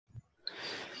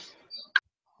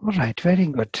All right, very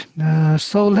good.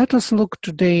 So let us look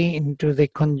today into the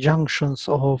conjunctions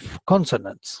of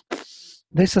consonants.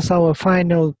 This is our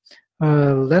final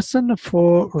lesson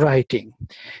for writing.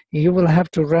 You will have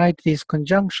to write these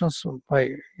conjunctions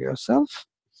by yourself.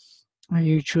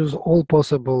 You choose all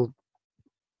possible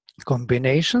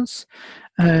combinations.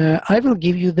 I will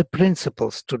give you the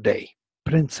principles today.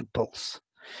 Principles.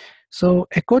 So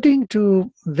according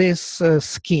to this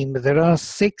scheme, there are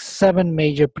 6, 7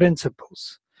 major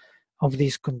principles of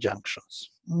these conjunctions.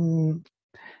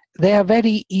 They are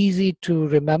very easy to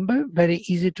remember, very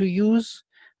easy to use,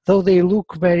 though they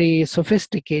look very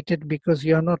sophisticated because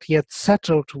you are not yet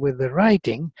settled with the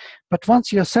writing. But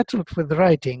once you're settled with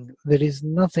writing, there is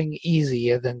nothing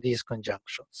easier than these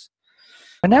conjunctions.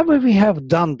 Whenever we have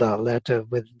danda letter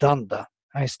with danda,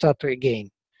 I start again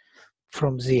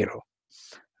from 0.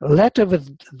 Letter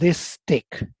with this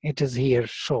stick, it is here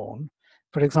shown,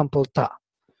 for example, ta.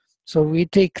 So we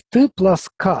take t plus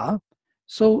ka,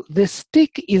 so the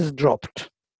stick is dropped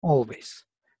always.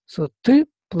 So t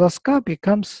plus ka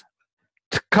becomes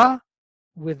tka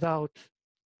without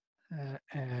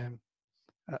a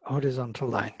horizontal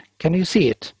line. Can you see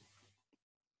it?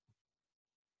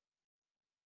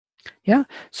 Yeah,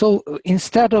 so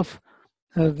instead of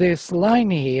this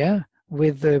line here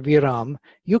with the viram,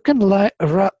 you can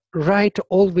write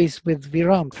always with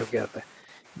viram together.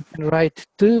 You can write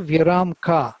t viram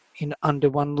ka in under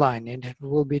one line, and it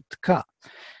will be tka.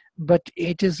 But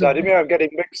it is Vladimir, I'm getting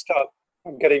mixed up.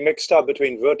 I'm getting mixed up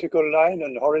between vertical line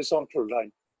and horizontal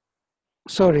line.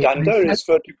 Sorry, Danda is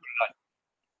vertical line.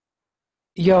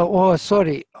 Yeah, oh,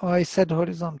 sorry. Oh, I said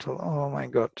horizontal. Oh my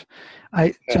God.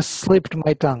 I just slipped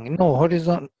my tongue. No,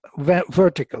 horizontal,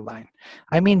 vertical line.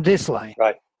 I mean this line.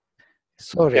 Right.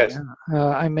 Sorry, Yes.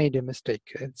 I made a mistake.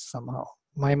 It's somehow,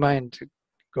 my mind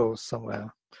goes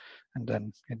somewhere and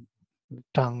then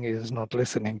tongue is not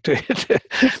listening to it,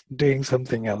 doing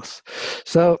something else.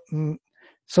 So,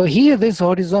 so here this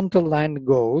horizontal line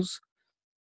goes,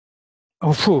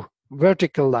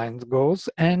 vertical line goes,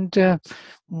 and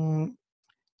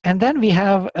then we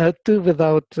have a t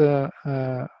without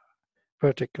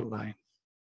vertical line,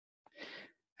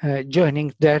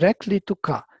 joining directly to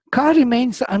ka. Ka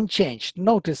remains unchanged.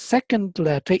 Notice second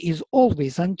letter is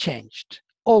always unchanged,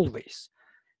 always,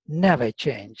 never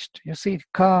changed. You see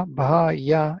ka, bha,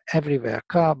 ya, everywhere,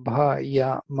 ka, bha,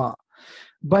 ya, ma.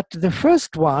 But the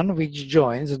first one which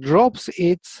joins drops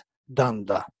its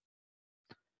danda.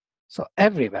 So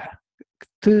everywhere,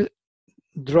 t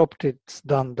dropped its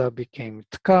danda became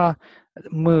tka,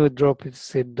 m dropped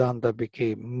its danda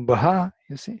became mbha,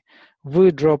 you see.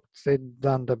 V dropped its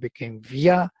danda became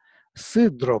vya, s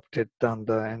dropped its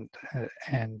danda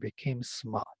and became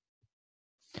sma.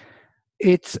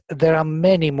 There are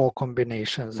many more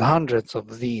combinations, hundreds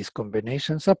of these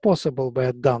combinations are possible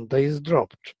where danda is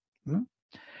dropped.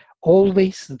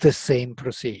 Always the same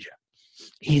procedure,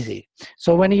 easy.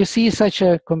 So when you see such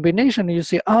a combination, you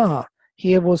see,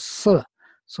 here was s.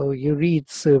 So you read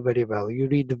s very well, you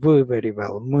read v very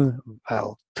well, m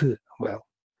well, t well.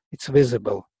 It's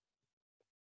visible.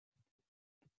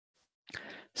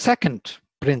 Second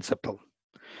principle,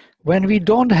 when we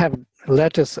don't have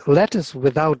letters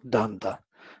without danda,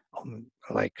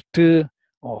 like t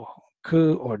or k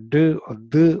or d or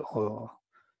d or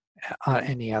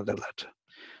any other letter.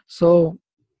 So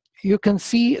you can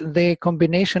see the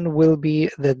combination will be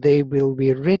that they will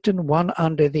be written one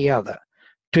under the other.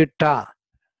 Ta,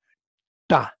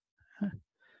 ta,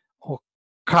 or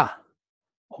ka,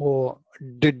 or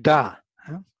da,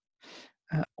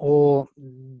 or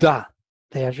da.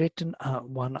 They are written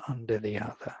one under the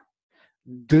other.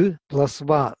 D plus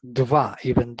va, dva,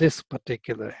 even this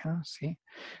particular, see?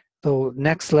 So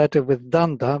next letter with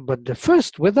danda, but the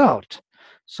first without.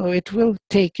 So it will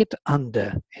take it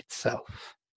under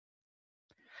itself.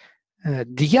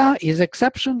 Ya is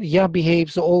exception. Ya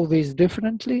behaves always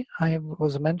differently. I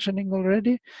was mentioning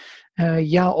already.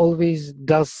 Ya always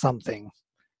does something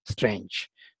strange.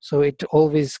 So it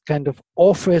always kind of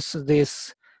offers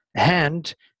this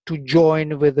hand to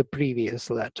join with the previous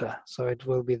letter. So it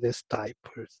will be this type.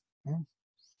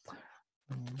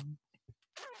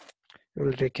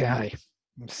 Ulrike, hi.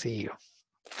 I see you.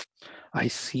 I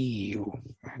see you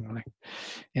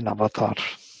in Avatar.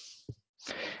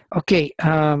 Okay.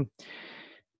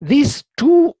 These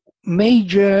two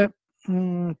major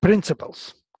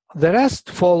principles. The rest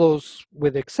follows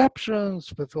with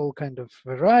exceptions, with all kind of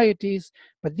varieties,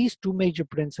 but these two major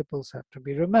principles have to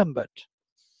be remembered.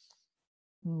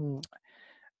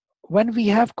 When we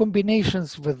have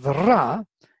combinations with ra,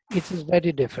 it is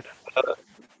very different.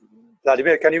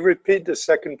 Vladimir, can you repeat the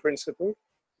second principle?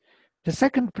 The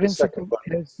second The second principle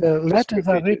one. is Just letters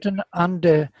are repeat it. written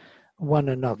under one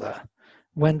another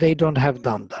when they don't have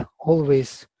danda,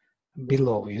 always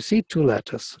below. You see two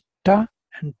letters, ta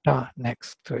and ta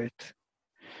next to it.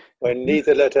 When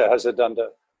neither letter has a danda.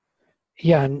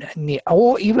 Yeah,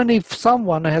 or even if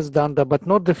someone has danda, but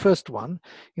not the first one.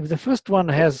 If the first one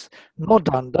has no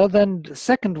danda, then the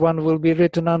second one will be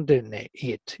written under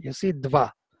it. You see,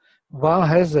 dva. Va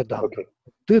has a danda. Okay.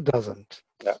 D doesn't.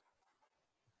 Yeah.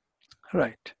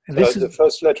 Right. And So this the is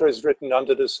first letter is written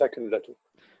under the second letter.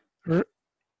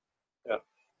 Yeah.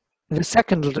 the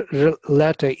second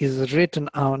letter is written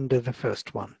under the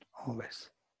first one always.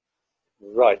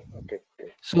 Right. Okay.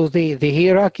 Okay. So the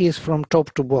hierarchy is from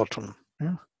top to bottom.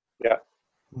 Yeah. Yeah.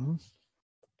 Mm-hmm.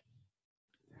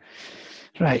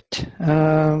 Right.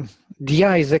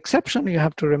 Dia is exception. You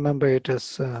have to remember it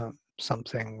as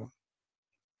something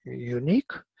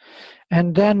unique.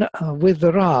 And then with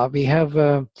the Ra, we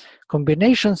have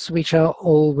combinations which are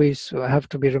always have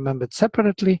to be remembered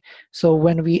separately. So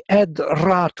when we add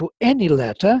Ra to any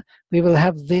letter, we will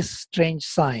have this strange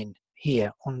sign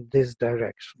here on this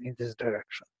direction, in this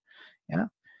direction. Yeah,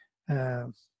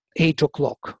 8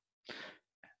 o'clock,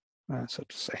 so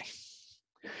to say.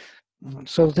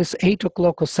 So this 8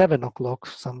 o'clock or 7 o'clock,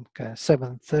 some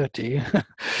 7:30,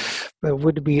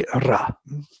 would be Ra.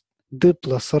 D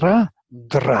plus Ra,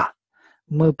 Dra.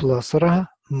 M plus Ra,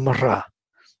 Mra.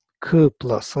 K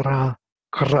plus Ra,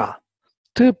 Kra.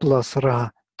 T plus Ra,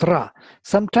 Tra.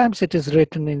 Sometimes it is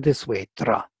written in this way,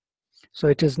 Tra. So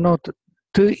it is not,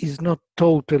 T is not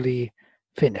totally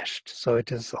finished. So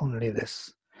it is only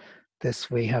this.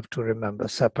 This we have to remember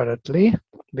separately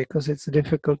because it's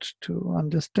difficult to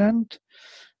understand.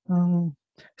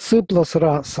 S plus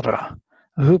Ra, Sra.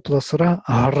 H plus Ra,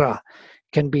 Hra.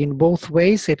 Can be in both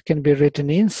ways. It can be written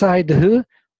inside H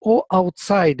or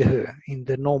outside H in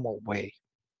the normal way.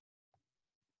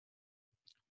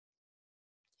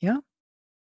 Yeah?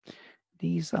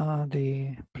 These are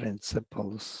the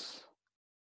principles.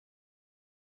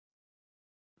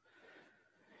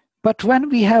 But when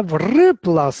we have R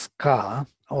plus K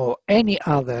or any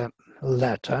other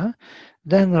letter,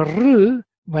 then R,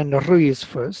 when R is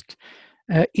first,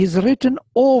 is written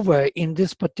over in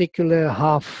this particular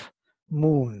half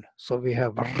moon. So we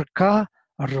have Rka,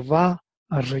 Rva,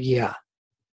 Rya.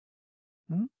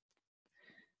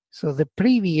 So the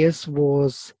previous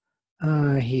was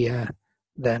here,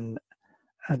 then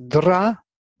Dra,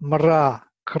 Mra,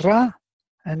 Kra,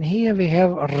 and here we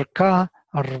have Rka,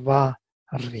 Rva,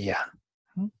 Rya.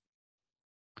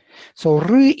 So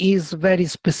R is very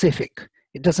specific.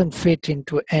 It doesn't fit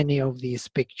into any of these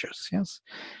pictures, yes?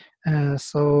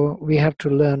 So we have to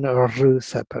learn R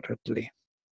separately.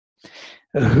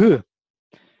 H.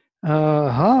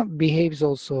 Ha behaves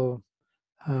also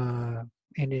in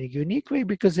a unique way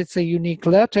because it's a unique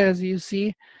letter, as you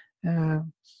see.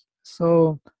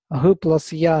 So H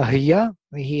plus Ya, Ya.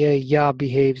 Here Ya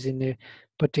behaves in a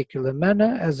particular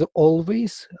manner, as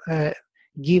always,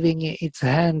 giving its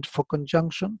hand for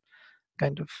conjunction,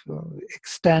 kind of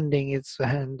extending its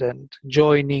hand and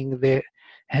joining the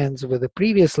hands with the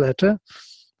previous letter.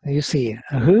 You see,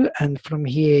 H, and from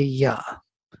here, Ya.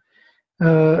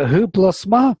 H plus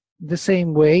Ma, the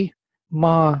same way.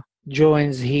 Ma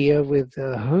joins here with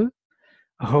H.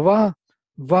 Hva,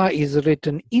 Va is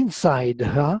written inside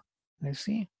Ha. You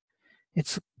see,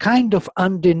 it's kind of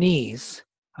underneath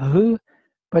H,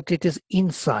 but it is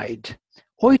inside.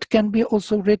 Or it can be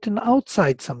also written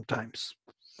outside sometimes.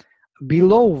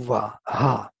 Below Va,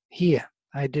 Ha, here.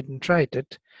 I didn't write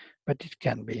it, but it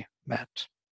can be met.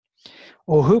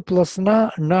 Or H plus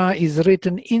Na, Na is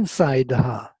written inside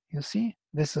Ha. You see,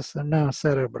 this is the Na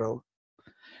cerebral.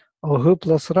 Or H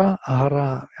plus Ra,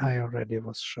 Hara, I already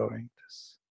was showing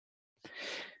this.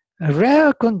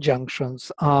 Rare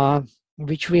conjunctions are,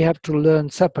 which we have to learn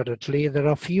separately. There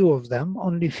are few of them,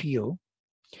 only few.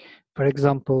 For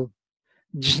example,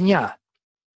 Jnya.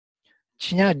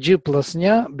 Jnya, J plus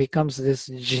Nya becomes this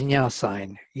Jnya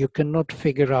sign. You cannot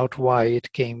figure out why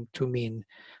it came to mean,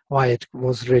 why it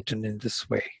was written in this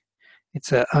way.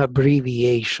 It's an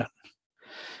abbreviation.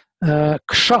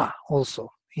 Ksha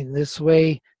also. In this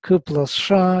way, K plus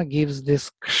Sha gives this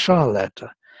Ksha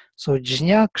letter. So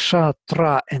Jnya, Ksha,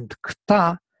 Tra, and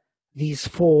Kta, these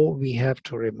four we have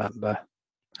to remember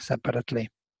separately.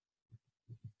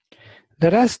 The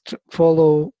rest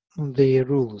follow the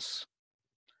rules.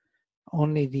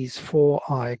 Only these four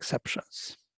are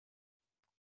exceptions.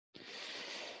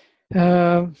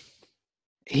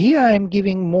 Here I'm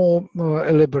giving more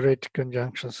elaborate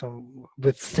conjunctions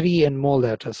with 3 and more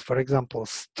letters. For example,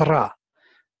 Stra.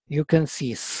 You can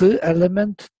see S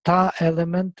element, Ta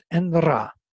element, and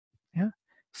Ra. Yeah?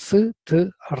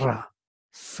 st-ra,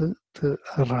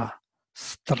 st-ra,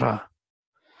 stra.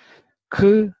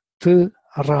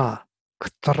 K-t-ra,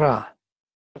 ktra.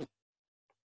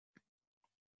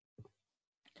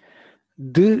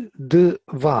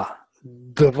 D-d-va,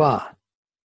 dva.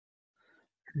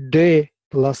 D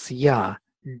plus ya,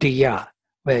 dia,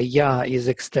 where ya is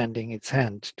extending its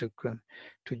hand to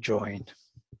join.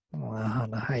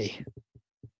 Hai.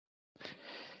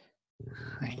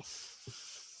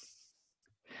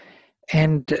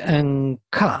 And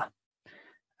ka,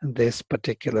 this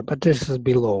particular, but this is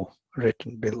below,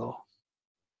 written below.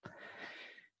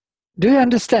 Do you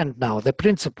understand now the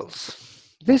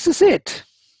principles? This is it.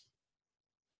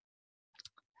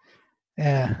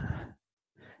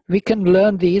 We can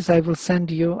learn these. I will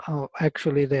send you,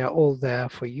 actually they are all there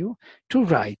for you to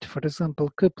write. For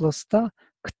example, k plus ta,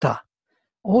 kta.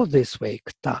 Or this way,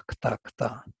 kta, kta,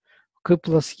 kta. K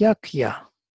plus ya, kya.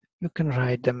 You can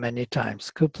write them many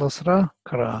times. K plus ra,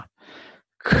 kra.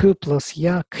 K plus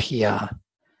ya, kya.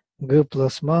 G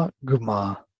plus ma,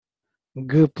 gma.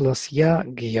 G plus ya,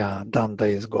 gya. Danda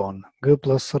is gone. G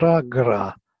plus ra,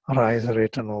 gra. Ra is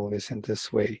written always in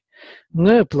this way.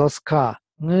 Ng plus ka.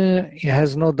 Ng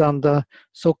has no danda,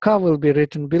 so ka will be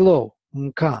written below.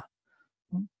 Nka.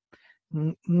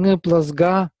 Ng plus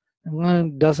ga.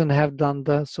 Ng doesn't have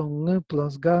danda, so ng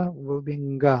plus ga will be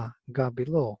nga. Ga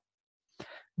below.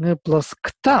 Ng plus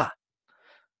kta.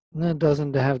 Ng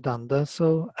doesn't have danda,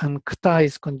 so and kta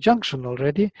is conjunction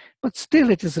already, but still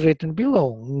it is written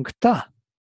below. Ngta.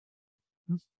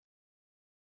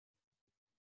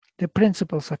 The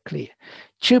principles are clear.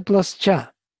 Ch plus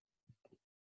cha.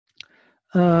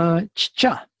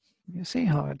 Cha. You see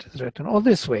how it is written? Or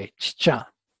this way, cha.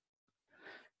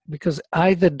 Because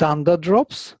either danda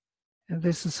drops, and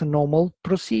this is a normal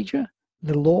procedure,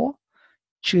 the law,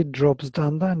 ch drops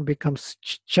danda and becomes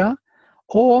cha,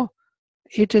 or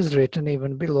it is written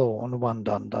even below on one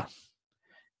danda.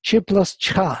 Ch plus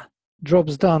cha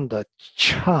drops danda,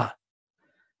 cha.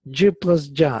 J plus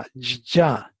ja,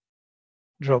 ja,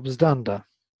 drops danda.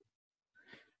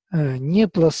 Ny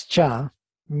plus cha,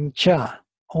 ncha,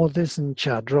 all this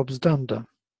ncha drops danda.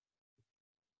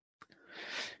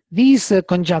 These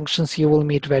conjunctions you will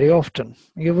meet very often.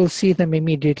 You will see them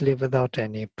immediately without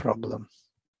any problem,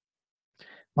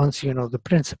 once you know the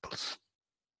principles.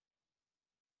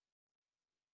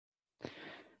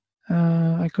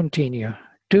 I continue.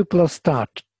 2 plus ta,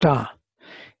 ta.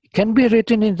 It can be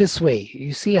written in this way.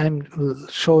 You see, I'm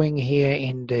showing here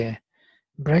in the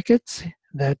brackets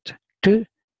that t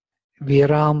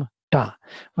viram ta.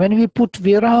 When we put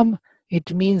viram,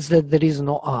 it means that there is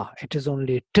no a. It is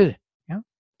only t. Yeah?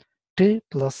 T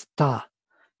plus ta.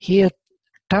 Here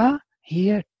ta,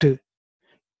 here t.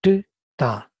 T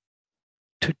ta.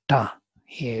 T ta.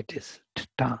 Here it is. T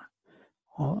ta.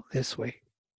 Or this way.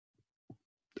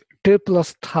 T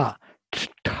plus ta. T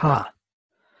ta.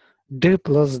 D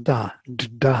plus da. D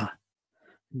da.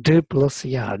 D plus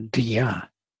ya. Dia.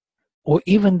 Or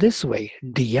even this way.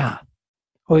 Dia.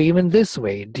 Or even this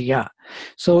way, dia.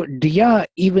 So dia,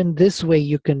 even this way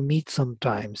you can meet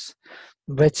sometimes,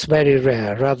 but it's very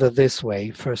rare, rather this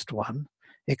way, first one,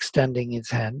 extending its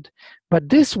hand. But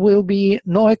this will be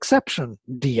no exception,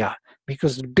 dia,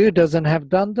 because d doesn't have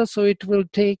danda, so it will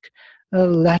take a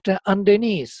letter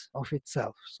underneath of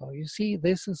itself. So you see,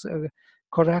 this is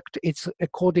correct, it's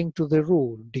according to the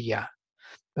rule, dia.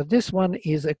 But this one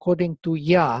is according to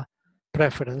ya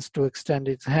preference to extend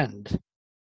its hand.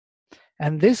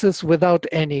 And this is without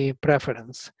any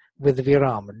preference with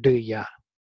viram, ya.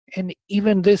 And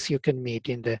even this you can meet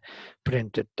in the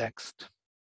printed text.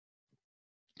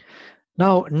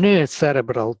 Now, n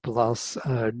cerebral plus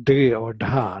d or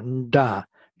dha, nda,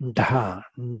 ndha,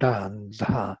 nda,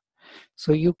 ndha.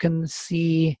 So you can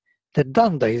see the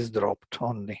danda is dropped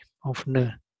only of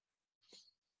n.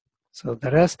 So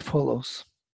the rest follows.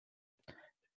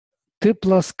 T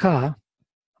plus ka,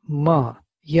 ma,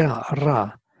 ya,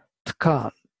 ra,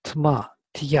 tka, tma,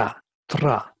 tya,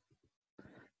 tra.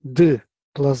 D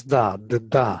plus da,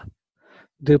 da.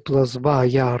 D plus va,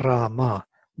 ya, ra, ma,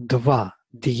 dva,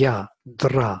 dia,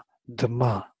 dra,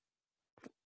 dma.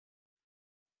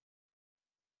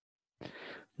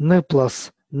 N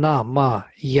plus na, ma,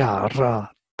 ya, ra,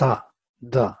 ta,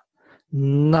 da.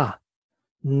 Na,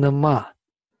 nma,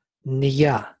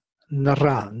 nya,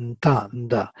 nra, nta,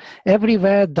 nda.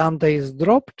 Everywhere danda is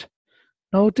dropped.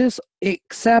 Notice,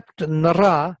 except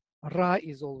nra, ra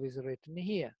is always written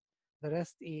here. The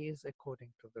rest is according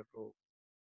to the rule.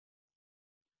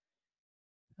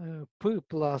 P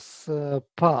plus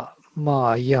pa,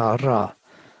 ma, ya, ra,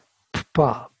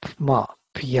 pa, ma,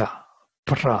 pya,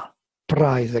 pra,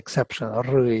 pra is exceptional,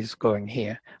 r is going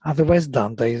here. Otherwise,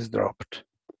 danda is dropped.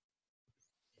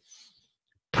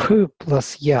 P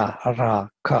plus ya, ra,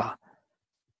 ka.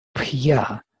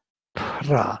 Pya,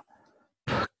 pra,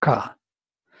 pka.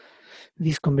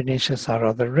 These combinations are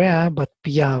rather rare, but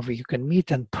pya you can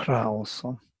meet and pra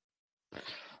also.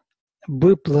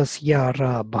 B plus ya,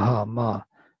 ra, bha, ma.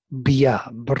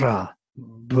 Bya, bra,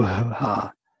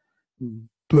 bha,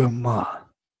 bma.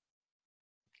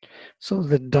 So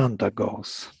the danda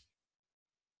goes.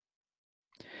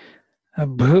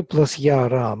 B plus ya,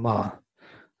 ra, ma.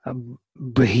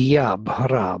 Bhya,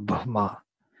 bhra, bhma.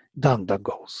 Danda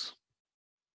goes.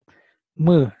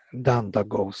 M, danda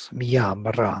goes. Mya,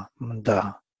 mra,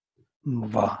 mda,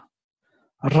 mva.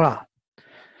 Ra.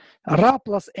 Ra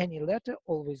plus any letter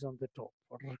always on the top.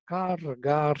 Rka,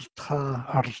 rgar, tha,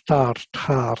 artar,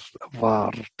 thar,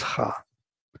 var, tha.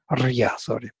 Rya,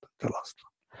 sorry, the last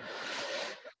one.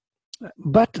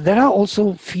 But there are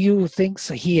also few things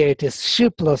here. It is sh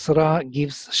plus ra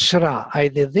gives shra.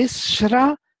 Either this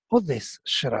shra or this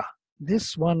shra.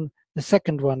 This one, the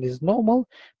second one is normal,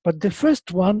 but the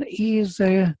first one is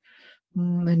a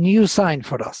new sign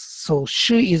for us. So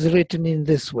sh is written in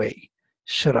this way,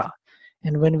 shra.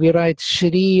 And when we write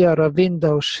Shri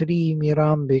Aravinda or Shri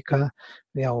Mirambika,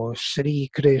 or Shri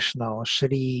Krishna or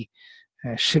Shri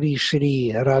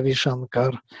Ravi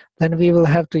Shankar, then we will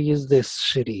have to use this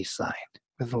Shri sign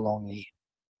with a long E.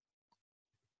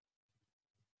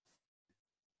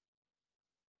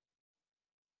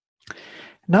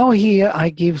 Now here I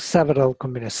give several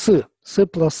combinations. S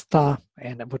plus ta,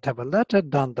 and whatever letter,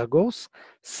 danda goes.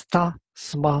 Sta,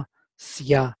 sma,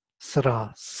 sya,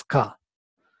 sra, ska.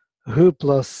 H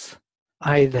plus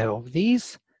either of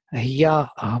these. Ya,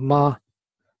 hma.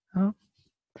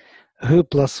 H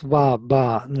plus va,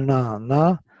 ba,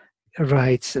 na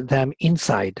writes them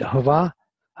inside. Hva,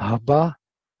 hba,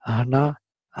 hna,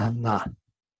 hna.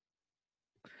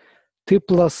 T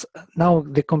plus, now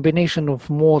the combination of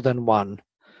more than one,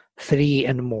 3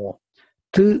 and more.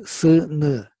 T, s,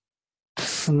 n,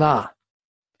 tsna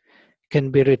can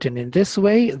be written in this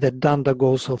way. The danda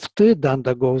goes of t,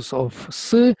 danda goes of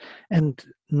s, and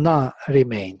na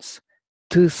remains.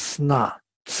 T, sna,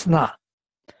 tsna.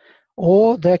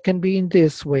 Or there can be in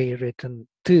this way written,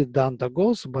 t danda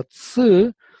goes, but s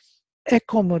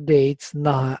accommodates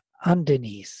na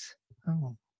underneath.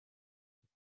 Oh.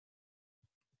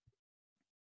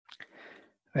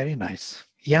 Very nice.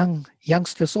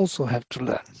 Youngsters also have to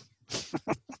learn.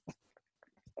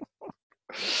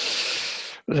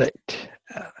 Right.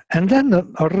 And then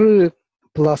r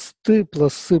plus t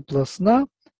plus s plus na,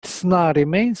 tsna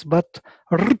remains, but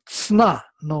r tsna,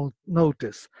 no,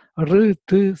 notice, r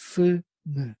t s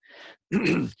n.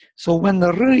 So when the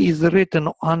r is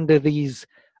written under these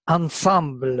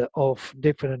ensemble of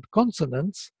different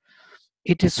consonants,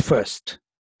 it is first.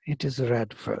 It is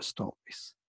read first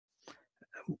always.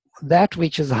 That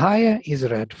which is higher is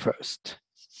read first.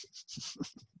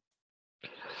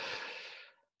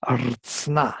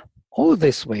 Artsna. All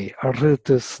this way.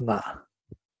 Artsna.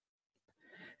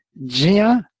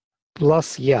 Jnya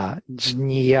plus ya.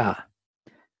 Jnya.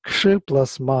 Ksh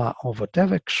plus ma or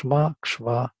whatever. Kshma,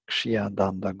 kshva, kshya,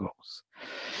 danda goes.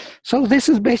 So this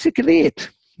is basically it.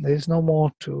 There is no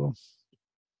more to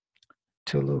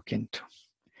look into.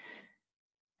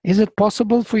 Is it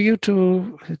possible for you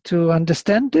to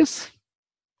understand this?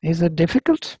 Is it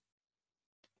difficult?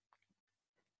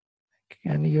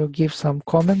 Can you give some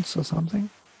comments or something?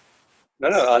 No,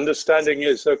 understanding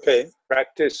is okay.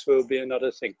 Practice will be another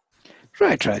thing.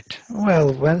 Right.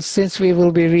 Well, since we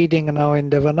will be reading now in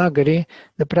Devanagari,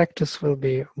 the practice will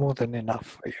be more than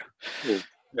enough for you.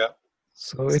 Yeah.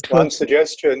 So it One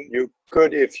suggestion, you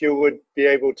could, if you would be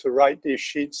able to write these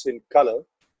sheets in color,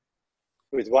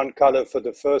 with one color for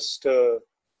the first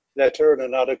letter and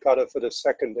another color for the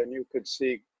second, then you could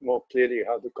see more clearly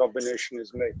how the combination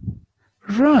is made.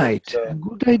 Right, a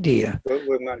good idea.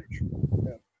 We'll manage.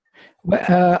 Yeah.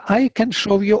 Well, I can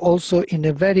show you also in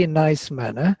a very nice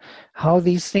manner how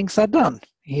these things are done.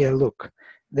 Here, look.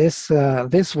 This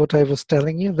what I was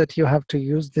telling you, that you have to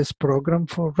use this program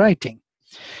for writing.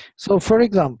 So, for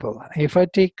example, if I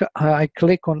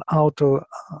click on auto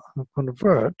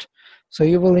convert, so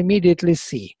you will immediately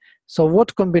see. So,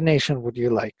 what combination would you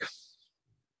like?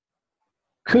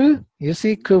 K, you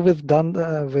see K with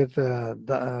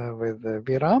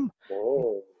viram.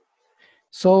 Oh.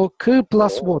 So K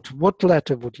plus what? What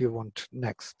letter would you want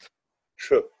next?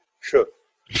 Sure. Sh.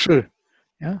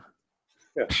 Yeah.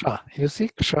 Ksha. You see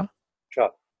Ksha?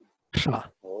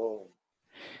 Ksha.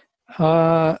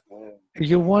 Oh.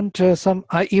 You want some,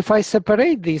 if I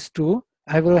separate these two,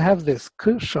 I will have this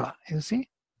Ksha, you see?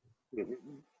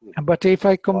 But if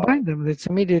I combine them, it's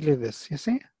immediately this, you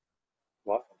see?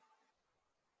 Wow.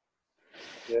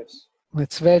 Yes.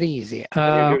 It's very easy.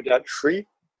 Can you do that Shri?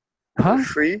 Huh?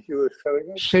 Shri, you were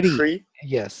showing us? Shri. Shri.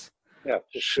 Yes. Yeah,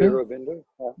 the Sh, Shri Bindu.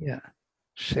 yeah.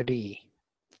 Shri.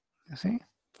 You see?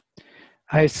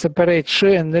 I separate sh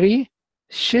and ri,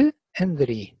 sh and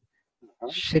ri.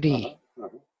 Shri.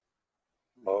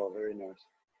 Oh, very nice.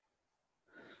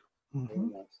 Very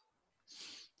nice.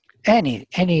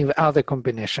 Any other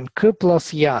combination. K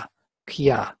plus ya,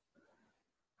 kya.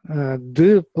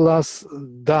 D plus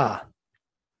da,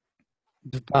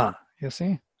 da. You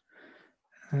see?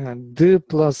 D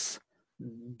plus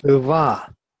dva,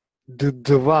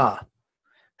 dva.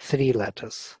 3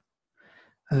 letters.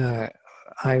 I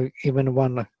even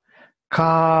one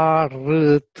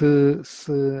Kartsnya.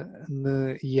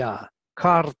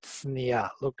 Kartsnya.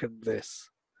 Look at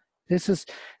this. This is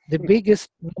the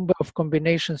biggest number of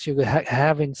combinations you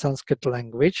have in Sanskrit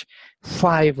language.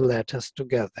 5 letters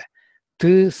together.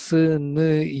 T, S,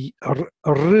 N,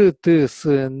 R, T, S,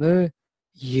 N,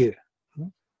 Y.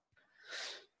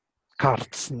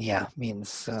 Kartsnya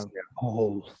means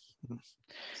whole.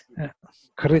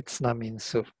 Kritsna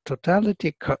means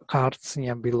totality.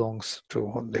 Kartsnya belongs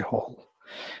to the whole.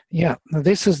 Yeah,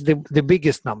 this is the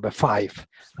biggest number, 5.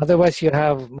 Otherwise, you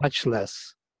have much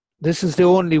less. This is the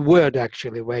only word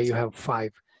actually where you have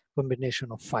 5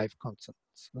 combination of 5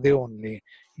 consonants. The only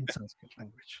in Sanskrit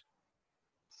language.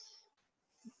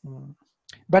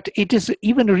 But it is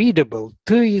even readable.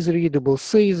 T is readable,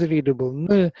 S is readable,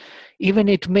 N. Even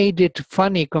it made it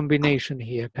funny combination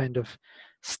here, kind of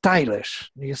stylish.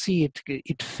 You see,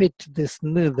 it fit this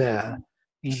N there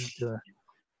into.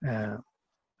 Yeah.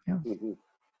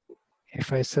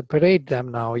 If I separate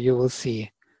them now, you will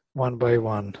see one by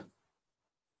one.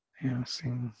 Yeah, see.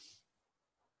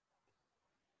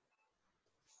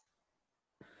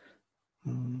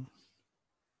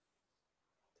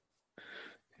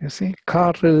 You see,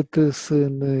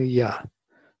 ya.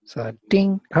 So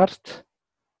ting, kart,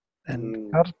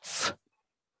 and karts,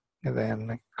 and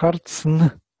then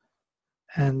kartsn,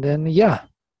 and then ya,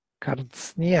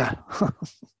 kartsnya.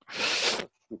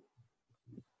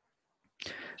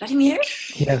 Vladimir?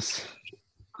 Yes.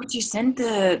 Could you send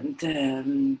the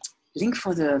link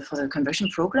for the conversion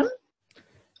program?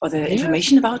 Or the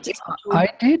information about it?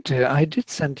 I did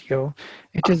send you.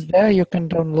 It is there. You can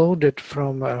download it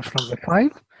from the file.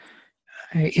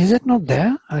 Is it not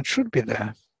there? It should be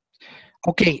there.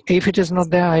 Okay, if it is not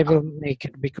there, I will make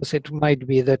it because it might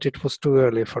be that it was too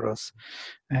early for us.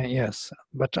 Yes,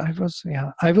 but I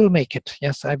will make it.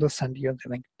 Yes, I will send you the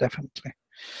link, definitely.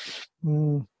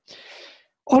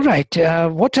 All right,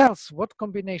 what else? What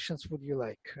combinations would you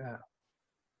like?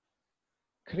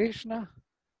 Krishna,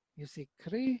 you see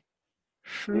Kri,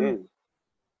 Shna,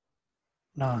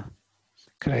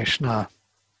 Krishna.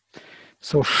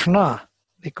 So Shna,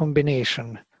 the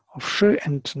combination of Sh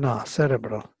and Na,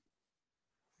 cerebral.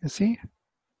 You see?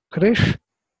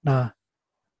 Krishna,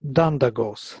 Danda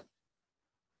goes.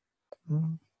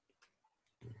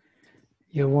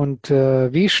 You want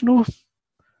Vishnu,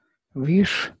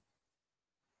 Vishnu,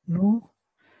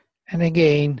 and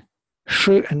again, Sh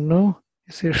and Nu.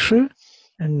 You see Sh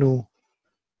and Nu.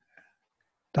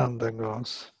 Danda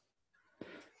goes.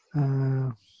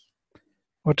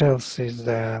 What else is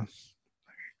there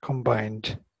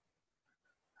combined?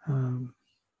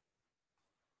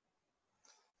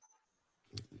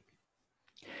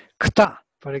 Kta,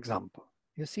 for example.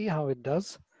 You see how it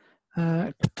does?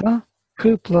 Kta,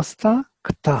 K plus ta,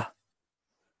 kta.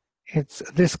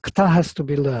 This kta has to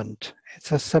be learned.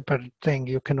 It's a separate thing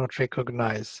you cannot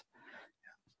recognize.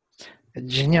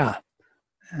 Jnya.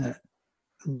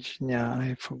 Jnya,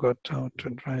 I forgot how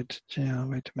to write Jnya.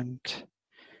 Wait a minute.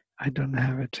 I don't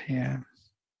have it here.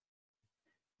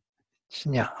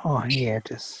 Jnya. Oh, here it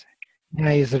is.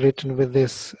 Jnya is written with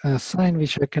this sign,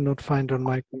 which I cannot find on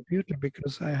my computer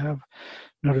because I have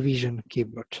Norwegian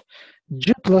keyboard.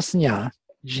 J plus Nya,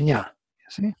 Jnya. You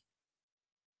see?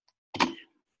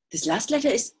 This last letter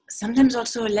is sometimes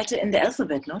also a letter in the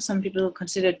alphabet, no? Some people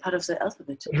consider it part of the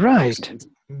alphabet. Right,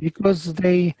 because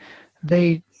we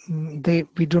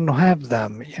don't have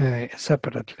them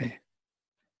separately.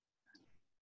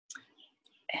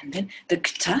 And then the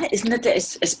kta, isn't it the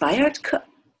aspired ka?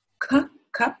 Sorry.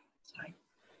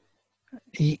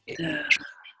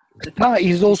 Kta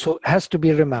is also has to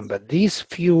be remembered. These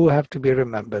few have to be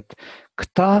remembered.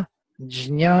 Kta,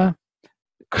 Jnya,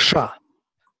 Ksha.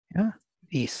 Yeah,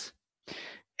 these.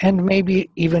 And maybe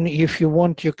even if you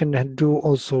want, you can do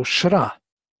also Shra.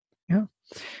 Yeah,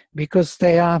 because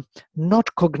they are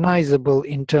not cognizable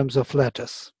in terms of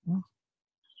letters.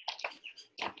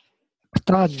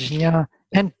 Kta, Jnya,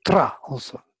 And tra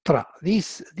also, tra.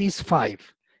 These five,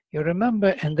 you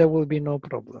remember, and there will be no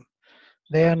problem.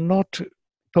 They are not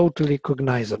totally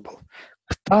cognizable.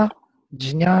 Kta,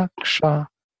 jña, ksha,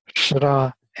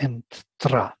 shra, and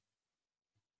tra.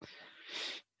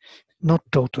 Not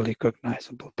totally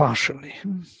cognizable, partially.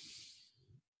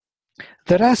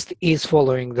 The rest is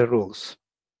following the rules.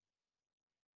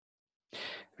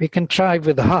 We can try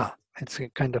with ha. It's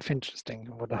kind of interesting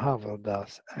what ha will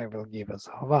does. I will give us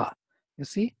hava. You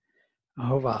see?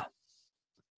 Hava.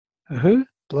 H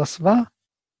plus va,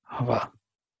 hava.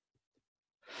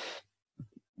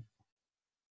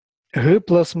 H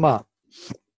plus ma,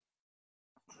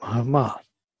 ma.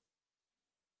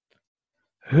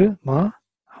 H, ma,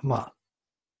 ma.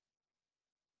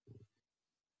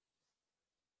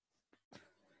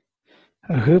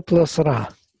 H plus ra.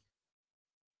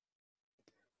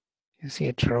 You see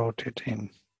it wrote it in.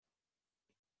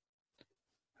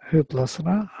 H plus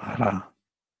ra, ra.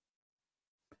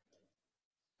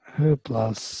 H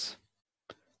plus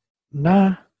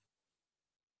na,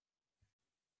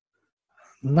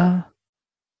 na,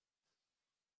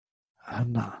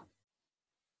 na.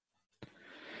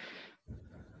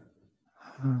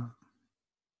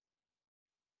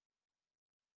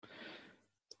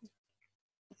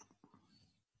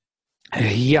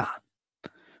 Ya.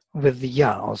 With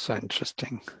ya also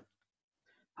interesting.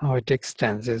 How it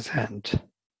extends his hand.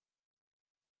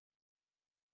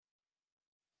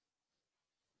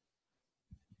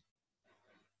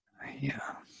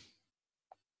 Yeah.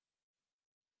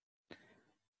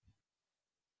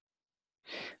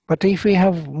 But if we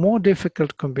have more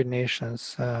difficult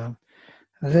combinations,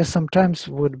 there sometimes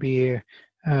would be,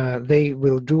 they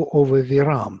will do over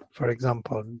viram. For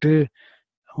example, d,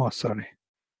 oh sorry,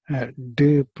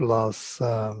 d plus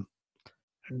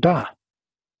da.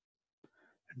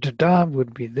 Da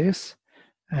would be this,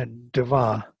 and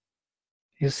dva.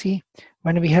 You see,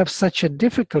 when we have such a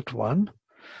difficult one,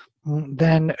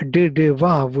 then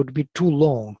va would be too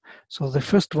long. So the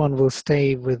first one will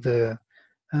stay with the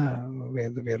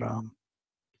viram,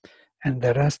 and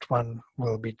the rest one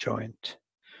will be joined.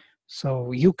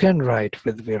 So you can write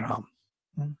with viram.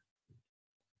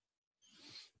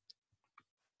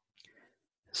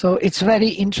 So it's very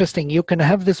interesting. You can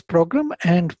have this program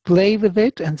and play with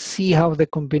it and see how the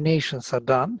combinations are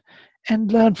done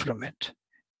and learn from it.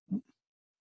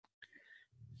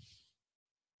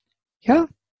 Yeah?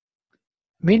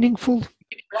 Meaningful?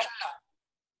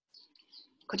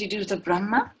 Could you do the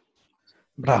Brahma?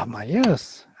 Brahma,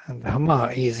 yes. And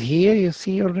Hama is here, you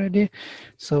see already.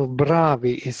 So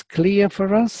Bravi is clear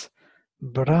for us.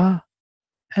 Bra.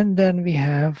 And then we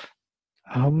have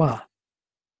Hama.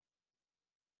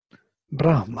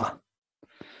 Brahma.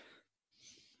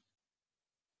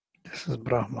 This is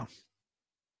Brahma.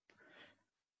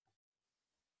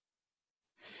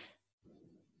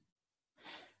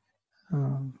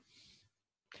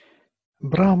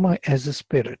 Brahma as a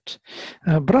spirit.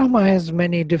 Brahma has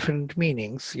many different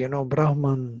meanings. You know,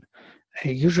 Brahman,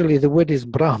 usually the word is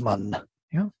Brahman,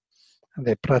 yeah?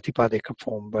 The Pratipadika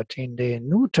form, but in the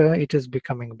neuter it is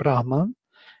becoming Brahman,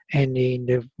 and in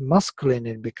the masculine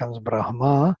it becomes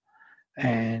Brahma,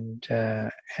 and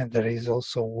there is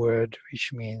also a word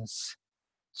which means,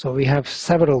 so we have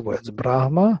several words,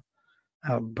 Brahma,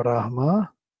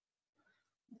 Brahma,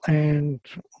 and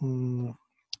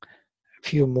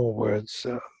few more words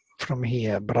from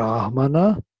here,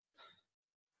 Brahmana,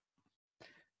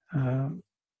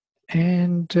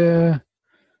 and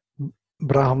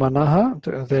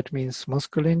Brahmanaha, that means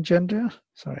masculine gender,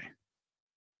 sorry.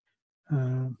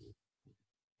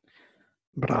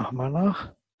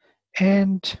 Brahmana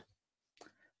and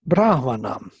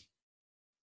Brahmanam.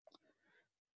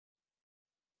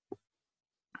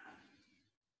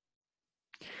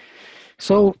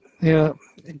 So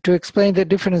to explain the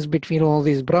difference between all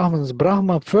these Brahmans,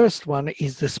 Brahma, first one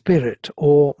is the spirit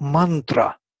or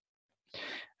mantra.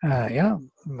 Yeah,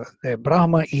 the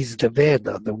Brahma is the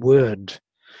Veda, the word,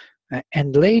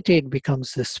 and later it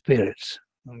becomes the spirit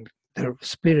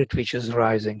which is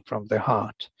rising from the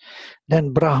heart.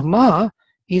 Then Brahma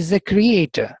is the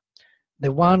creator,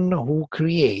 the one who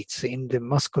creates in the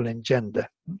masculine gender,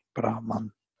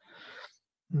 Brahman.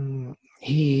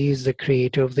 He is the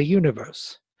creator of the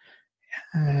universe.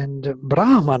 And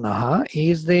Brahmana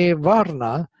is the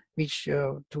Varna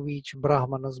to which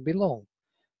Brahmanas belong.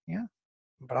 Yeah,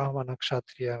 Brahmana,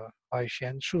 Kshatriya, Vaishya,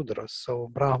 and Shudras. So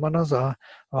Brahmanas are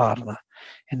Varna.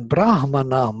 And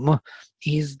Brahmanam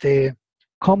is the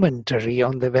commentary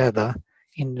on the Veda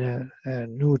in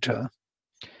neuter,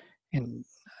 ending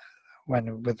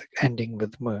with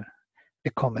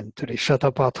the commentary,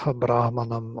 Shatapatha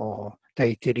Brahmanam or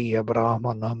Taittiriya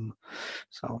Brahmanam.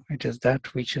 So it is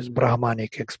that which is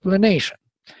Brahmanic explanation.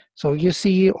 So you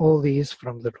see all these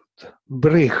from the root.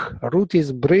 Brich. Root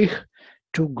is brich,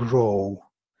 to grow.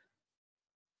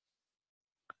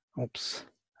 Oops.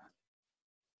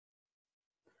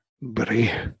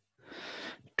 Brich.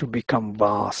 To become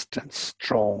vast and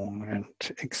strong and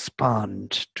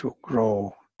expand, to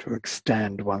grow, to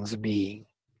extend one's being.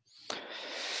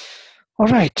 All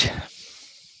right.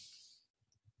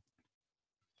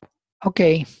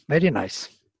 Okay, very nice.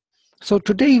 So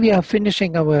today we are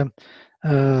finishing our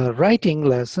writing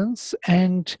lessons,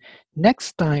 and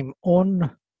next time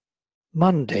on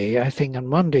Monday, I think on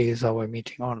Monday is our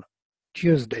meeting, on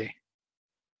Tuesday.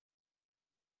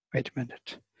 Wait a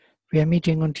minute. We are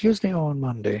meeting on Tuesday or on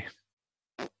Monday?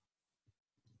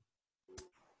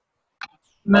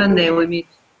 Monday we meet.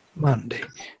 Monday.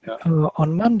 Yeah.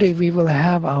 On Monday we will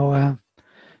have our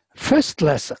first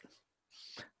lesson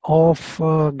of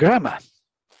grammar.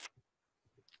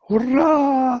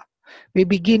 Hurrah! We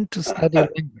begin to study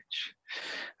language.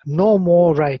 No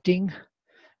more writing.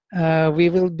 We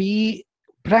will be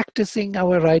practicing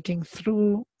our writing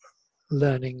through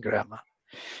learning grammar.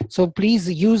 So please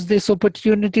use this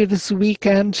opportunity this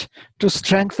weekend to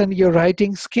strengthen your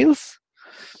writing skills.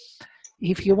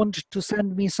 If you want to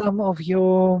send me some of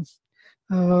your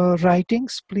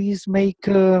writings, please make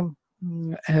a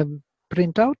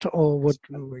printout, or what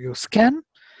you scan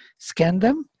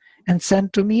them and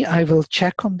send to me. I will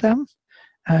check on them.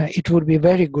 It would be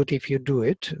very good if you do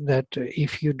it, that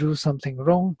if you do something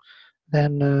wrong,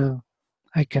 then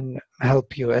I can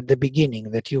help you at the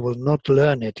beginning, that you will not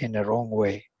learn it in a wrong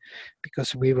way,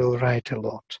 because we will write a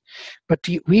lot. But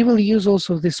we will use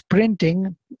also this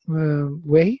printing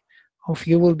way of,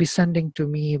 you will be sending to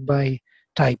me by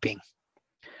typing.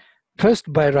 First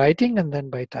by writing and then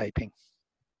by typing.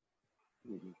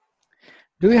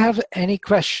 Do you have any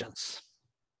questions?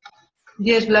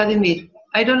 Yes, Vladimir.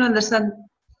 I don't understand.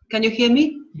 Can you hear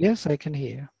me? Yes, I can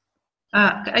hear.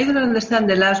 I don't understand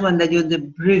the last one, that you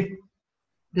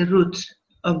the roots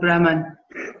of Brahman.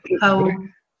 How?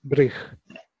 Brich.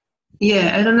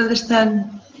 Yeah, I don't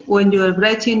understand when you are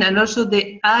writing, and also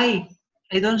the I.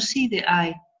 I don't see the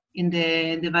I in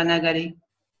the Devanagari.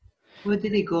 Where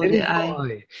did it go? There The is no I.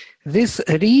 I. This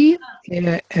re,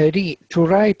 to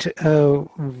write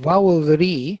vowel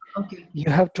re, Okay. you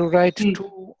have to write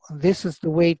two. This is the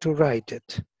way to write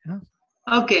it. Yeah?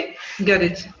 Okay, got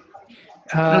it.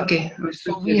 Okay.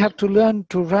 So we have to learn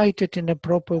to write it in a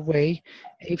proper way.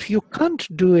 If you can't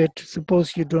do it,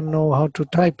 suppose you don't know how to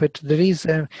type it, there is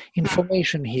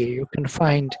information here. You can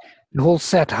find the whole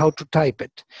set how to type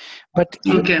it. But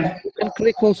you can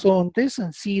click also on this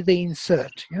and see the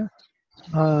insert. Yeah.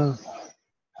 How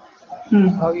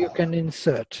you can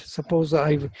insert. Suppose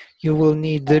you will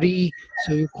need the re,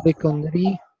 so you click on the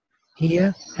re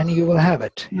here and you will have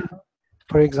it. Yeah?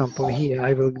 For example, here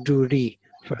I will do re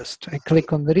first. I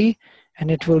click on the re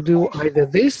and it will do either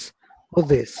this or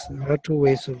this. There are two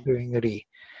ways of doing re.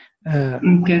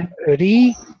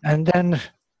 Re, and then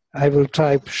I will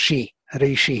type she,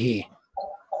 re, she, he,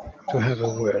 to have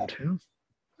a word. Yeah?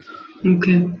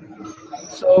 Okay.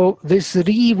 So this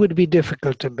re would be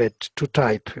difficult a bit to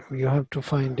type. You have to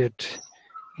find it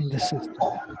in the system.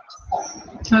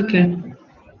 Okay.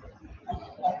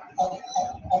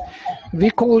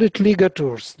 We call it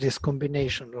ligatures, this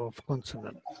combination of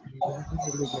consonants. There are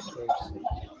many ligatures.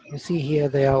 You see here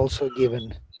they are also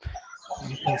given.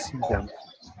 You can see them.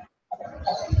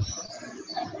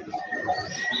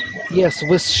 Yes,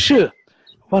 with sh,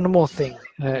 one more thing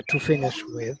to finish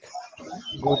with.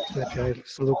 Good that I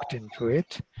looked into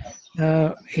it.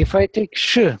 If I take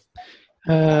sh,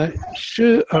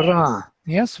 ra,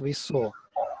 yes, we saw.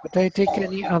 But I take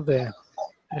any other,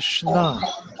 shna,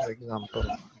 for example.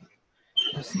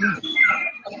 You see?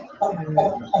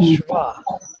 Shva.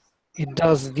 It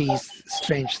does these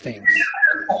strange things.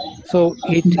 So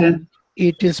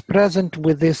it is present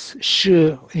with this sh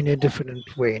in a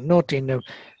different way, not in a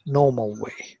normal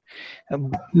way.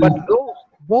 But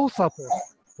both are possible.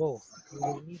 Both. You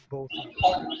will need both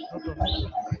instruments, not only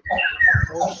one type.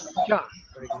 So sha,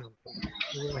 for example,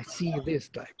 you will see this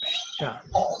type, sha.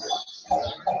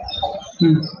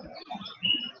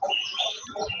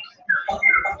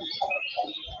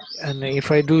 And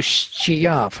if I do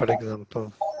chia, for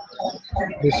example,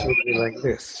 this would be like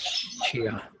this,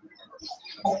 chia.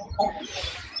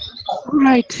 All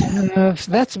right,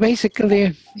 that's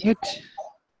basically it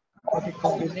for the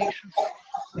combinations.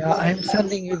 Yeah, I'm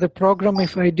sending you the program.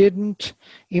 If I didn't,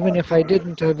 even if I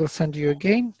didn't, I will send you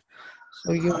again.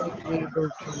 So you will be able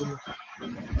to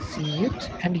see it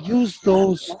and use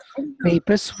those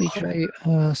papers which I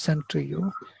sent to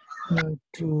you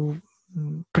to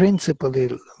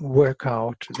principally work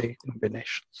out the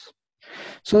combinations.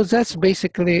 So that's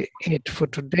basically it for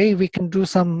today. We can do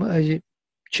some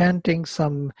chanting,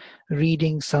 some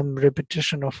reading, some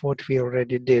repetition of what we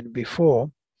already did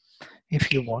before,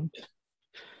 if you want.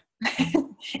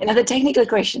 Another technical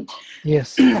question.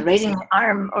 Yes. Raising my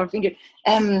arm or finger.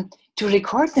 To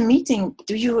record the meeting,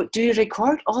 do you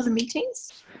record all the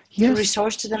meetings? Yes. To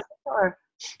resource to them? Or?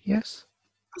 Yes.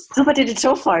 Nobody did it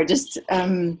so far. Just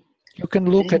you can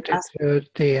look at it at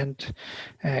the end.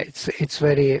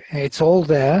 It's all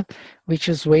there, which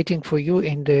is waiting for you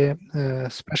in the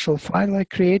special file I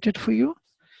created for you.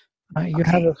 You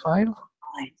have a file.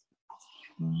 Right.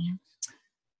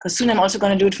 Because soon I'm also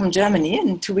going to do it from Germany.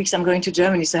 In 2 weeks I'm going to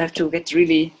Germany, so I have to get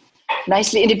really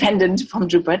nicely independent from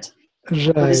Drupal for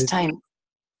this time.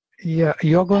 Yeah,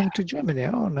 you're going to Germany.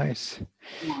 Oh, nice.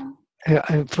 Yeah.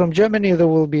 From Germany, there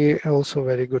will be also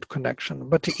very good connection,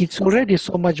 but it's already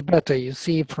so much better. You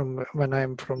see, from when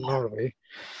I'm from Norway,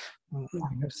 we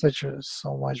have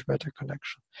so much better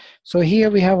connection. So here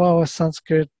we have our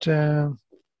Sanskrit.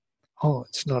 Oh,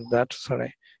 it's not that.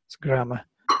 Sorry, it's grammar.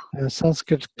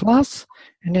 Sanskrit class,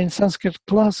 and in Sanskrit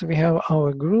class we have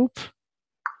our group.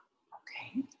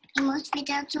 Okay.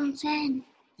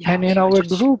 And in our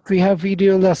group we have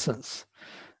video lessons.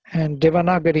 And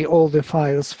Devanagari, all the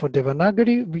files for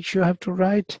Devanagari, which you have to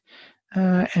write,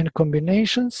 and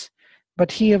combinations. But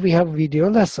here we have video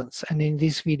lessons. And in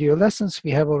these video lessons,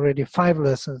 we have already 5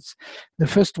 lessons. The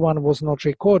first one was not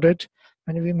recorded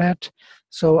when we met.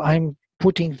 So I'm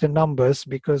putting the numbers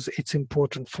because it's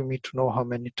important for me to know how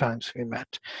many times we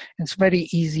met. It's very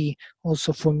easy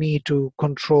also for me to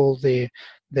control the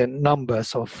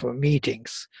numbers of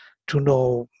meetings, to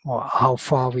know how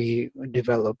far we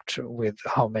developed with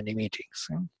how many meetings.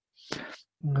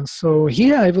 So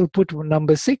here I will put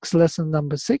number 6, lesson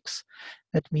number 6.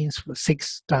 That means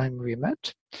 6th time we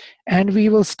met. And we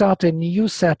will start a new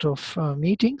set of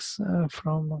meetings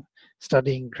from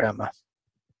studying grammar.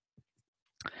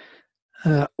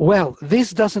 Well,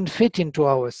 this doesn't fit into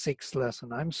our 6th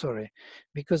lesson, I'm sorry,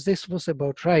 because this was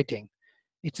about writing.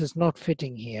 It is not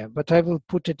fitting here, but I will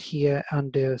put it here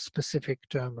under specific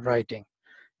term writing.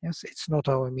 Yes, it's not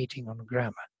our meeting on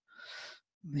grammar.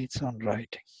 It's on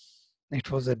writing.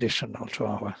 It was additional to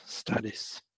our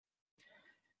studies.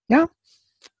 Yeah.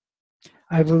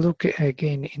 I will look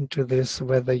again into this,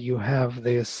 whether you have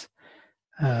this.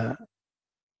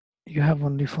 You have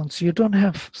only phones. You don't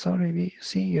have, sorry,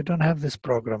 see, you don't have this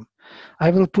program. I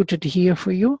will put it here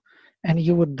for you, and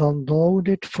you would download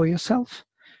it for yourself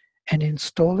and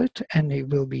install it, and you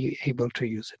will be able to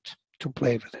use it, to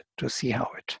play with it, to see how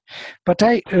it. But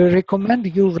I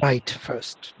recommend you write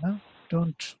first. No?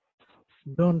 Don't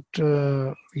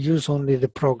use only the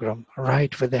program.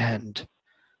 Write with the hand.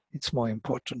 It's more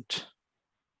important.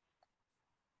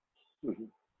 Mm-hmm.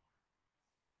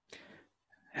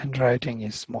 Handwriting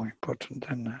is more important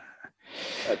than.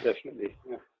 Definitely.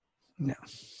 Yeah.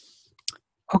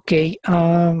 Okay.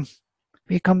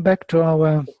 We come back to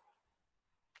our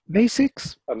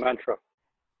basics. A mantra.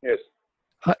 Yes.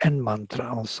 And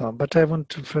mantra also, but I want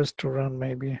to first run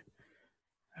maybe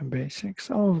basics.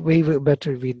 Oh,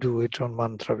 better we do it on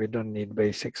mantra. We don't need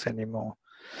basics anymore.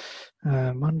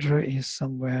 Mantra is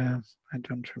somewhere. I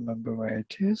don't remember where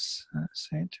it is.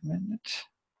 Say it a minute.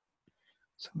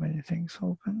 So many things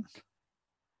open.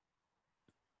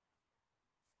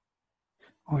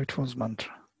 Oh, it was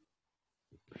mantra.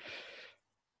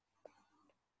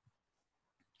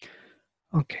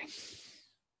 Okay.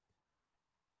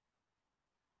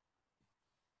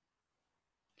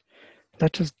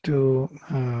 Let us do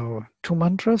 2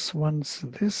 mantras, once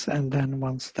this and then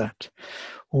once that.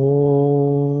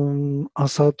 Om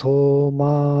Asato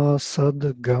Ma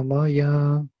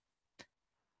Sadgamaya.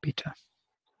 Peter.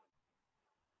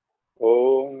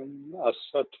 Om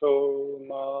Asato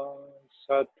Ma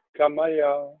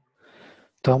Sadgamaya.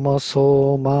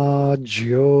 Tamaso Ma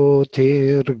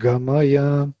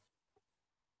Jyotirgamaya.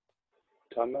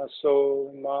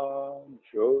 Tamaso Ma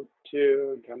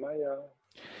Jyotirgamaya.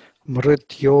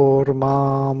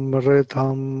 Mrityorma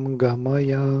Mritam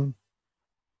Gamaya.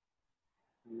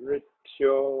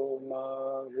 Mrityoma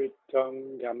Ritam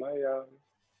Gamaya.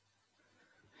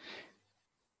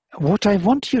 What I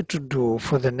want you to do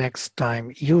for the next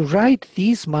time, you write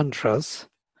these mantras,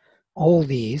 all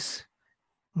these,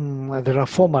 there are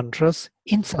 4 mantras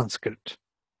in Sanskrit.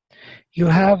 You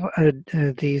have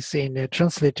these in a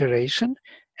transliteration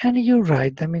and you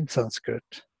write them in Sanskrit.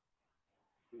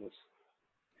 Yes.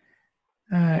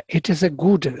 It is a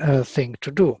good thing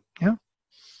to do. Yeah.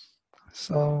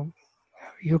 So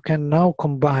you can now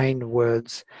combine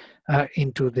words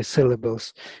into the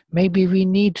syllables. Maybe we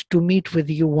need to meet with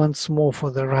you once more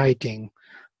for the writing.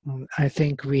 I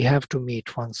think we have to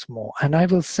meet once more. And I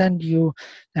will send you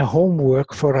a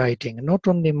homework for writing, not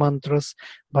only mantras,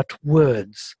 but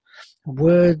words.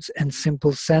 Words and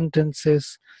simple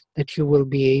sentences that you will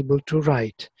be able to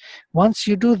write. Once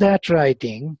you do that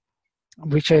writing,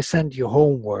 which I send you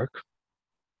homework,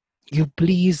 you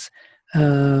please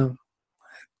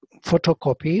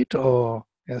photocopy it or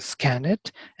scan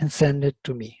it and send it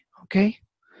to me, okay?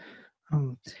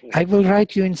 I will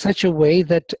write you in such a way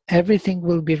that everything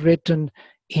will be written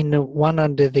in one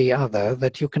under the other,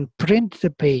 that you can print the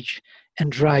page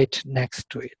and write next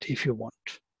to it if you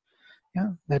want. Yeah,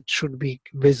 that should be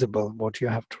visible what you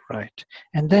have to write.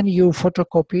 And then you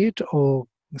photocopy it or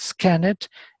scan it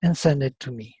and send it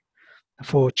to me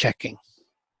for checking.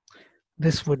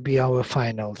 This would be our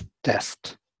final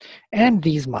test. And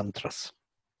these mantras.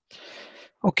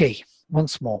 Okay,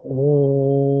 once more.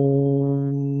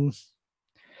 Om.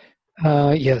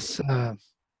 Yes,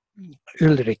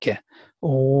 Ulrike.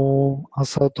 Om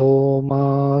asato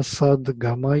ma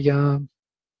sadgamaya.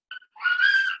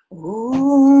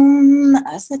 Om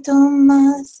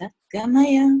asatoma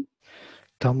satgamaya.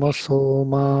 Tamaso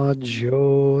ma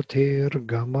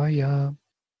jyotirgamaya.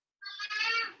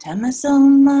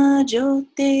 Tamasoma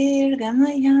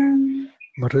jyotirgamaya.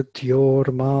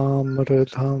 Mrityorma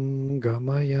mritam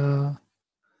gamaya.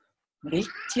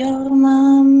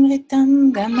 Mrityormamritam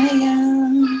gamaya.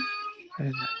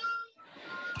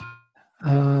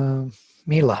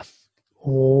 Mila.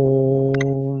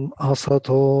 Om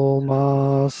asato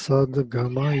ma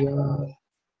sadgamaya.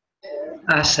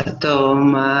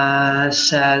 Asatoma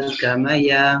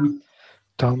Sadgamaya.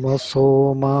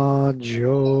 Tamaso ma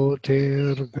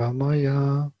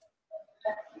jyotirgamaya.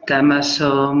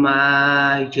 Tamasoma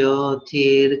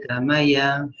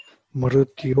Jyotirgamaya.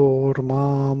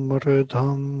 Mrityorma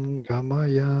mritam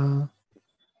gamaya.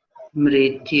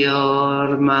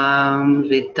 Mrityormam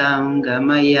Ritam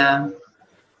Gamaya.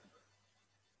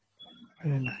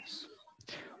 Very nice.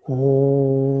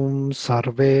 Om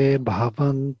sarve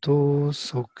bhavantu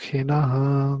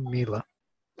sukhinaha. Mila.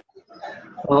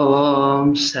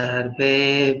 Om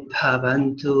Sarve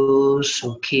Bhavantu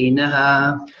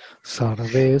Sukhinaha.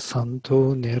 Sarve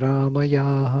santu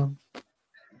niramayaha.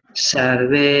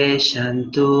 Sarve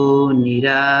Shantu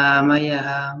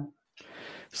Niramayaha.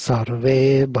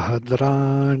 Sarve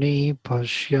bhadrani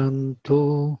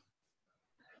pashyantu.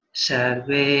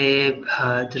 Sarve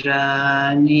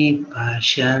Bhadrani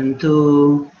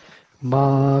Pashyantu.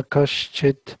 Ma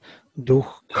kaschit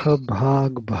dukkha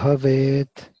bhag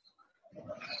bhavet.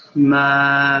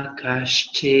 Ma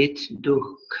Kaschit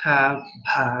Dukkha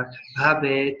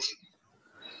Bhavet.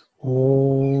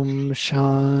 Om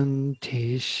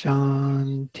shanti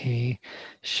shanti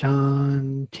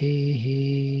shanti.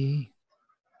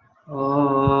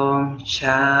 Om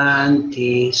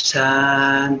Shanti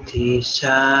Shanti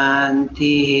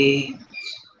Shanti.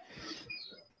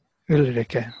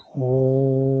 Ulrike.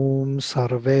 Om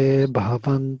sarve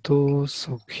bhavantu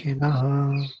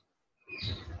sukhinaha.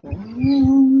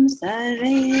 Om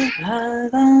Sarve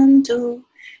Bhavantu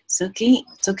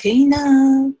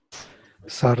Sukhina.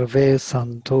 Sarve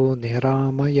santu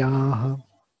niramayaha.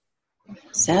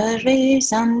 Sarve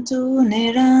Santu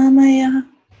Niramaya.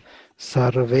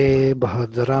 Sarve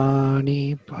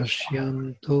bhadrani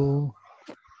pashyantu.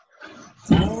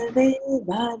 Sarve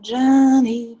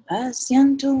Bhadrani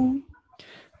Pasyantu.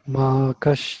 Ma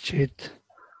kaschit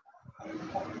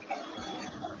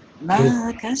Ma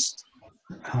Kaschit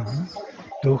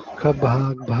dukkha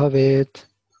bhag bhavet.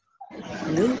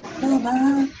 Dukkha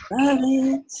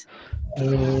Bhavet.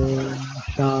 Om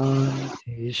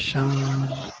shanti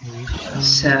shanti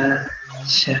shanti.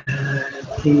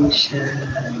 Shanti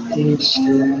Shanti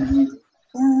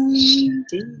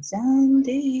Shanti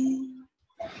Shanti.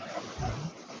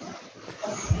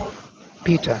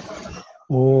 Peter.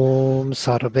 Om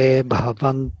sarve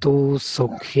bhavantu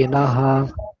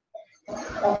sukhinaha.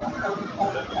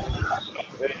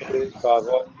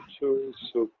 Bhavantu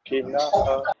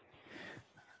sukhinaha.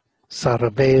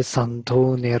 Sarve santu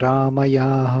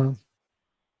niramayaha.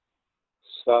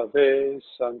 Sarve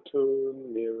santu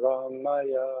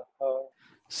niramayaha.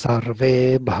 Sarve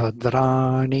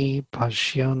bhadrani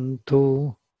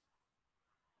pashyantu.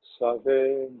 Sarve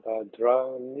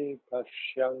bhadrani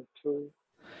pashyantu.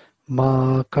 Ma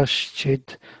kaschit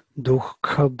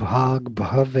dukkha bhag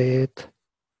bhavet.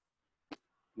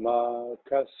 Ma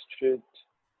kaschit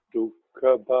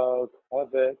dukkha bhag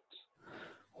bhavet.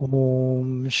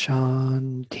 Om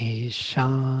shanti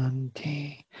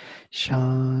shanti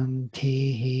shanti.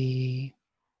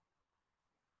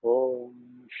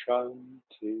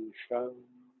 Shanti,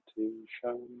 Shanti,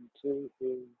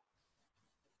 Shanti.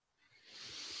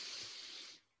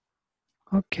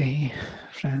 Okay,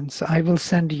 friends, I will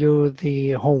send you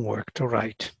the homework to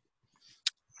write.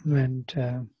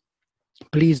 And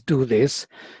please do this,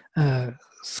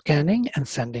 scanning and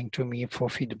sending to me for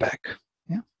feedback.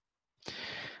 Yeah.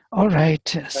 All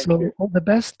right. So all the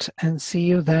best, and see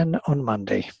you then on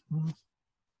Monday.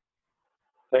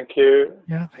 Thank you.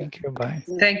 Yeah. Thank you. Bye.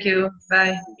 Thank you.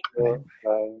 Bye. Bye.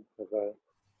 Bye. Bye.